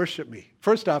and worship me.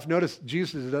 First off, notice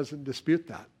Jesus doesn't dispute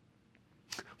that.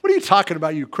 What are you talking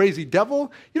about, you crazy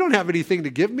devil? You don't have anything to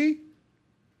give me.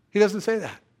 He doesn't say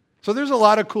that. So there's a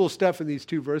lot of cool stuff in these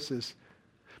two verses.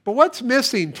 But what's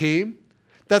missing, team,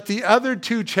 that the other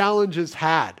two challenges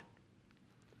had?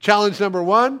 Challenge number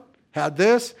 1 had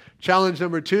this. Challenge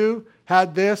number 2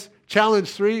 had this. Challenge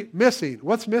 3, missing.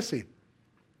 What's missing?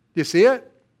 You see it?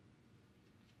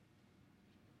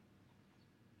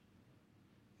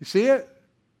 You see it?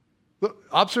 Look,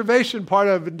 observation part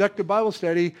of inductive Bible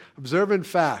study, observing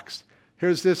facts.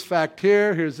 Here's this fact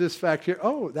here. Here's this fact here.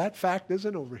 Oh, that fact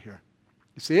isn't over here.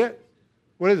 You see it?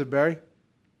 What is it, Barry?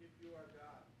 If you are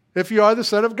God. If you are the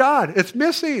Son of God. It's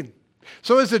missing.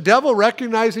 So is the devil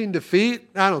recognizing defeat?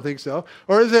 I don't think so.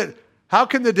 Or is it, how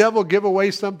can the devil give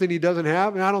away something he doesn't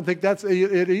have? And I don't think that's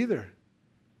it either.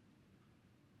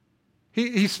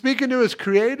 He's speaking to his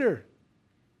creator.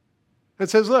 And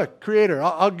says, look, creator,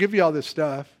 I'll give you all this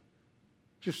stuff.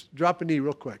 Just drop a knee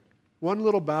real quick. One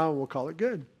little bow and we'll call it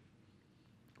good.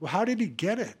 Well, how did he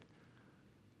get it?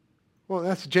 Well,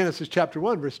 that's Genesis chapter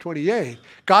 1, verse 28.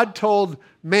 God told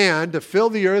man to fill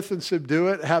the earth and subdue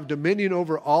it, have dominion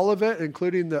over all of it,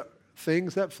 including the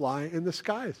things that fly in the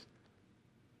skies.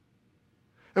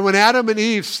 And when Adam and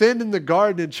Eve sinned in the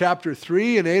garden in chapter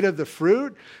 3 and ate of the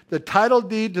fruit, the title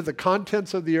deed to the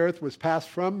contents of the earth was passed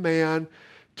from man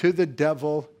to the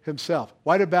devil himself.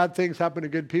 Why do bad things happen to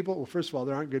good people? Well, first of all,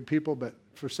 there aren't good people, but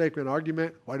for sake of an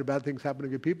argument, why do bad things happen to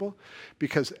good people?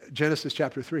 Because Genesis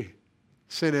chapter 3,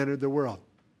 sin entered the world.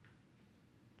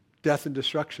 Death and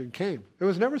destruction came. It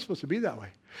was never supposed to be that way.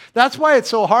 That's why it's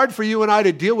so hard for you and I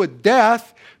to deal with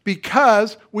death,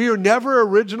 because we are never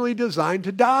originally designed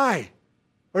to die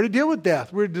or to deal with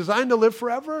death. We're designed to live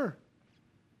forever.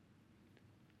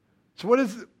 So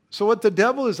what the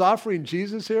devil is offering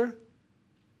Jesus here,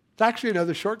 it's actually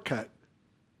another shortcut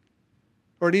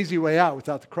or an easy way out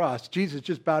without the cross. Jesus,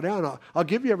 just bow down. I'll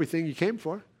give you everything you came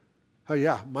for. Oh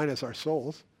yeah, minus our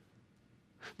souls.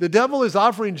 The devil is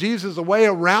offering Jesus a way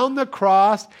around the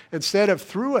cross instead of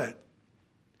through it.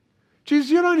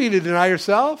 Jesus, you don't need to deny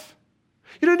yourself.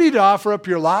 You don't need to offer up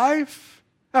your life.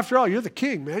 After all, you're the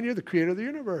king, man. You're the creator of the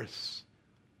universe.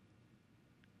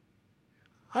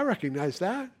 I recognize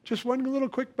that. Just one little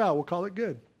quick bow, we'll call it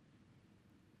good.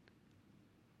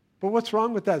 But what's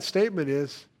wrong with that statement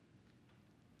is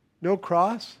no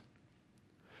cross,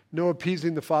 no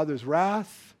appeasing the Father's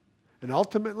wrath, and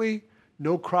ultimately,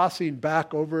 no crossing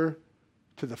back over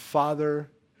to the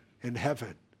Father in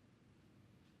heaven.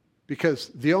 Because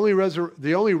the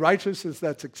only righteousness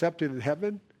that's accepted in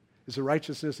heaven is the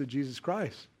righteousness of Jesus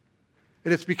Christ.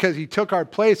 And it's because he took our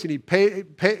place and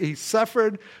he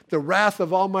suffered the wrath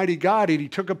of Almighty God and he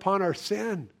took upon our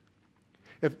sin.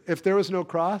 If there was no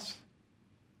cross,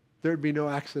 there would be no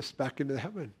access back into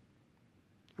heaven.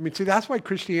 I mean, see, that's why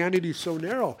Christianity is so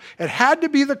narrow. It had to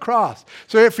be the cross.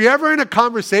 So if you're ever in a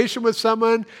conversation with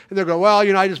someone and they'll go, well,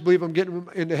 I just believe I'm getting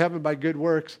into heaven by good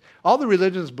works. All the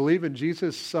religions believe in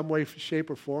Jesus some way, shape,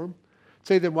 or form.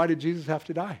 Say, then why did Jesus have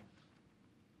to die?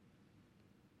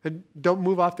 And don't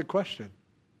move off the question.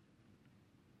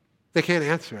 They can't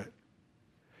answer it.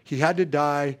 He had to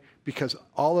die because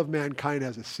all of mankind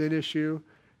has a sin issue,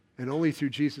 and only through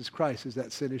Jesus Christ is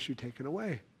that sin issue taken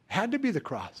away. It had to be the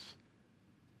cross.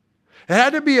 It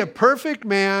had to be a perfect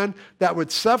man that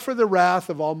would suffer the wrath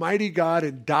of Almighty God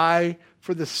and die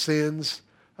for the sins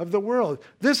of the world.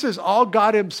 This is all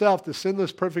God himself, the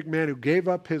sinless, perfect man who gave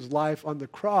up his life on the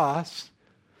cross.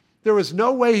 There was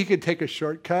no way he could take a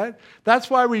shortcut. That's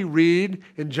why we read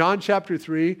in John chapter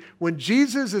 3, when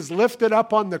Jesus is lifted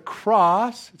up on the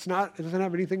cross, it doesn't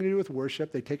have anything to do with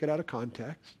worship. They take it out of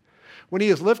context. When he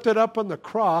is lifted up on the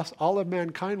cross, all of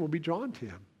mankind will be drawn to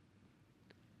him.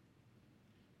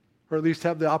 or at least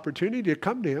have the opportunity to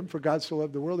come to him. For God so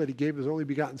loved the world that he gave his only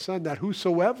begotten Son, that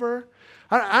whosoever,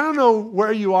 I don't know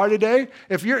where you are today.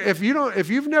 If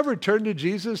you've never turned to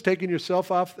Jesus, taken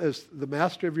yourself off as the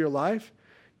master of your life,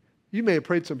 you may have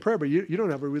prayed some prayer, but you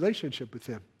don't have a relationship with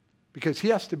him because he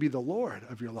has to be the Lord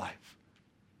of your life.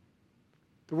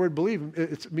 The word believe,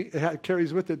 it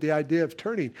carries with it the idea of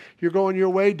turning. You're going your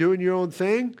way, doing your own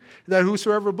thing, that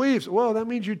whosoever believes, well, that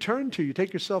means you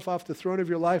take yourself off the throne of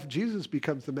your life. Jesus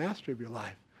becomes the master of your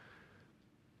life.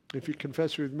 If you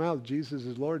confess with your mouth, Jesus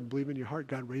is Lord, and believe in your heart,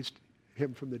 God raised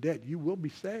him from the dead, you will be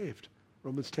saved.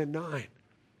 Romans 10:9.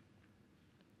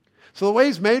 So the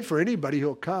way's made for anybody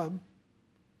who'll come.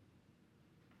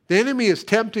 The enemy is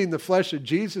tempting the flesh of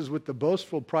Jesus with the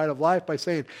boastful pride of life by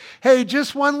saying, hey,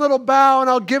 just one little bow and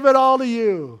I'll give it all to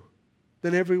you.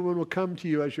 Then everyone will come to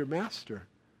you as your master.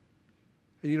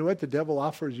 And you know what? The devil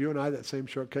offers you and I that same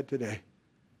shortcut today.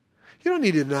 You don't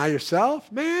need to deny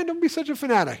yourself. Man, don't be such a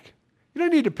fanatic. You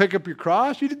don't need to pick up your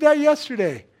cross. You did that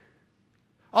yesterday.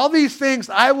 All these things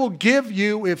I will give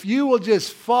you if you will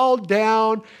just fall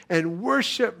down and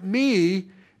worship me,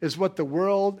 is what the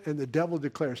world and the devil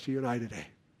declares to you and I today.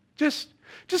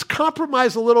 Just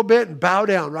compromise a little bit and bow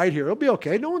down right here. It'll be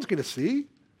okay. No one's going to see.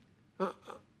 Oh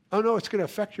no, it's going to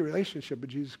affect your relationship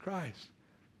with Jesus Christ.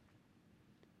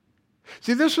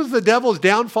 See, this was the devil's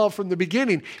downfall from the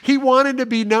beginning. He wanted to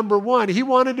be number one. He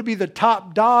wanted to be the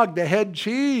top dog, the head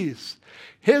cheese.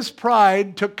 His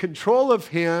pride took control of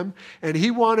him, and he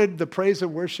wanted the praise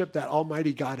and worship that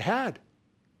Almighty God had.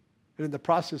 And in the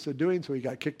process of doing so, he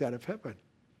got kicked out of heaven.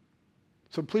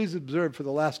 So please observe for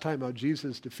the last time how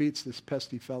Jesus defeats this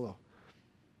pesky fellow.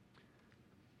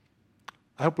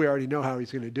 I hope we already know how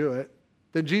he's going to do it.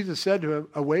 Then Jesus said to him,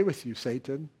 away with you,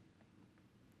 Satan.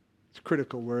 It's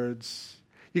critical words.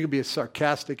 You can be as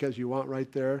sarcastic as you want right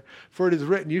there. For it is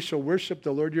written, you shall worship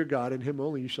the Lord your God, and him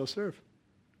only you shall serve.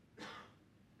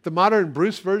 The modern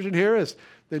Bruce version here is,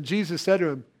 then Jesus said to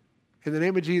him, in the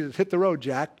name of Jesus, hit the road,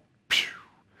 Jack.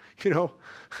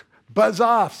 Buzz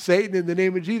off, Satan, in the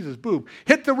name of Jesus. Boom.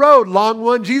 Hit the road, long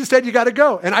one. Jesus said you got to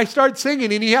go. And I start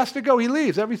singing, and he has to go. He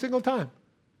leaves every single time.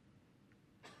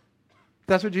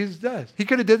 That's what Jesus does. He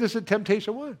could have did this at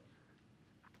Temptation 1.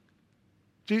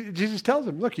 Jesus tells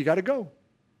him, look, you got to go.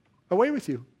 Away with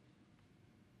you.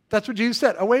 That's what Jesus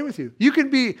said. Away with you. You can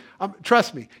be,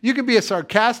 trust me, you can be as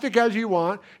sarcastic as you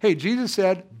want. Hey, Jesus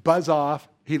said, buzz off.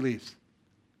 He leaves.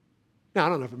 Now, I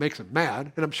don't know if it makes him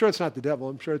mad, and I'm sure it's not the devil.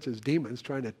 I'm sure it's his demons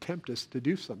trying to tempt us to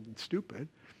do something stupid.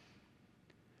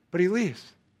 But he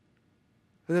leaves.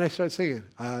 And then I start singing,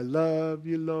 I love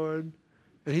you, Lord.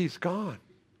 And he's gone.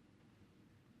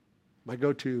 My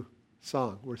go-to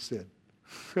song, where's Sid?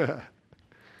 The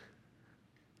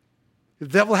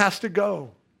devil has to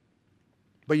go.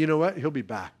 But you know what? He'll be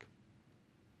back.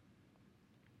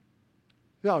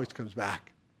 He always comes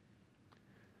back.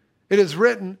 It is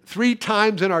written 3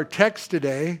 times in our text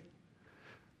today,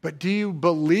 but do you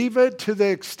believe it to the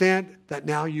extent that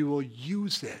now you will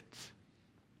use it?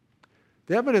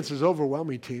 The evidence is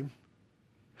overwhelming, team.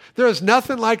 There is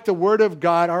nothing like the Word of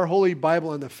God, our Holy Bible,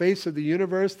 on the face of the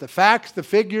universe. The facts, the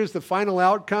figures, the final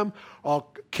outcome,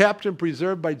 all kept and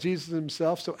preserved by Jesus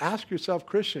himself. So ask yourself,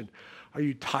 Christian, are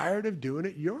you tired of doing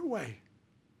it your way?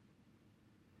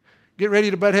 Get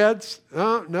ready to butt heads?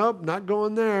 Oh, nope, not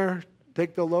going there.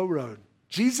 Take the low road.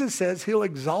 Jesus says he'll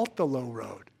exalt the low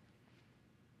road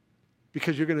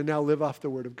because you're going to now live off the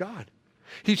Word of God.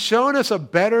 He's showing us a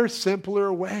better,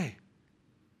 simpler way.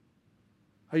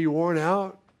 Are you worn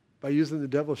out by using the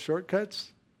devil's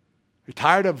shortcuts? You're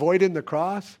tired of avoiding the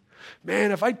cross?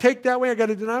 Man, if I take that way, I got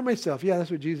to deny myself. Yeah,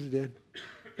 that's what Jesus did.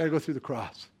 Got to go through the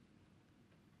cross.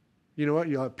 You know what?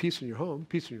 You'll have peace in your home,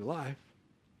 peace in your life.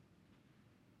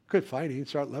 Quit fighting,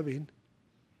 start loving.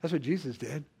 That's what Jesus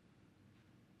did.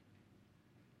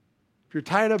 If you're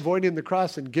tired of avoiding the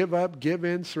cross, then give up, give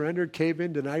in, surrender, cave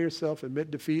in, deny yourself, admit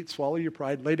defeat, swallow your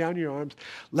pride, lay down your arms,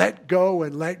 let go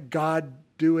and let God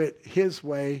do it his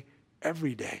way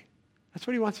every day. That's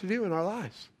what he wants to do in our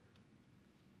lives.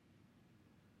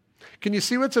 Can you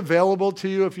see what's available to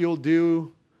you if you'll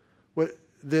do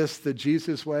the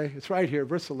Jesus way? It's right here,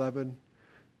 verse 11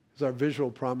 is our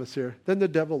visual promise here. Then the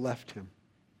devil left him.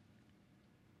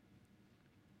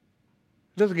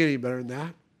 It doesn't get any better than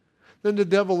that. Then the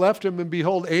devil left him, and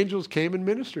behold, angels came and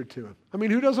ministered to him. I mean,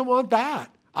 who doesn't want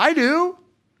that? I do.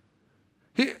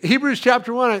 Hebrews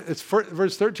chapter 1, it's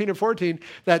verse 13 and 14,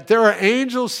 that there are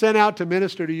angels sent out to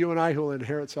minister to you and I who will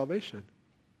inherit salvation.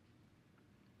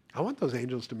 I want those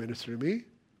angels to minister to me.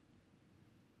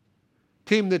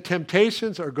 Team, the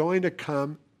temptations are going to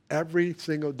come every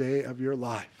single day of your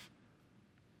life.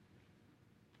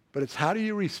 But it's how do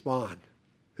you respond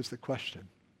is the question.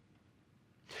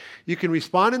 You can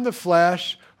respond in the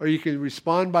flesh, or you can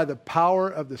respond by the power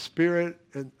of the Spirit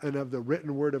and of the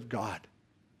written word of God.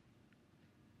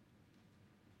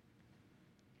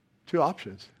 Two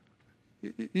options.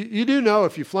 You do know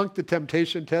if you flunk the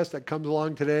temptation test that comes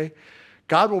along today,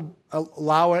 God will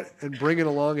allow it and bring it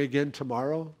along again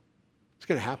tomorrow. It's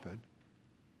going to happen.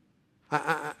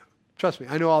 Trust me,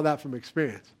 I know all that from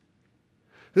experience.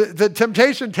 The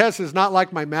temptation test is not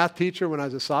like my math teacher when I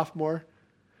was a sophomore.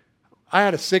 I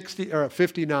had a 60 or a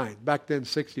 59. Back then,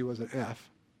 60 was an F.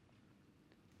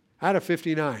 I had a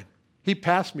 59. He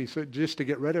passed me just to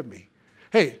get rid of me.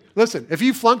 Hey, listen, if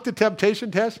you flunk the temptation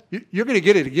test, you're going to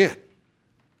get it again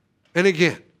and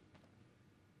again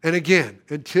and again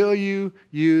until you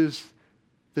use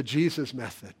the Jesus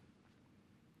method.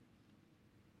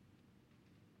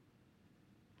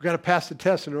 We've got to pass the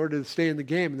test in order to stay in the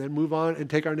game and then move on and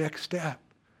take our next step.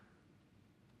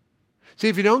 See,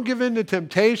 if you don't give in to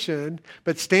temptation,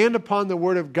 but stand upon the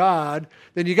word of God,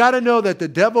 then you got to know that the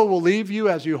devil will leave you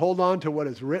as you hold on to what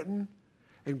is written,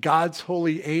 and God's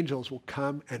holy angels will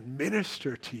come and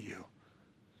minister to you.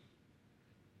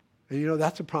 And you know,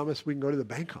 that's a promise we can go to the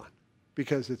bank on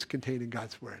because it's contained in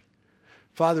God's word.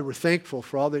 Father, we're thankful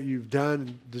for all that you've done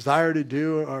and desire to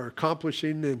do or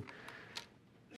accomplishing, and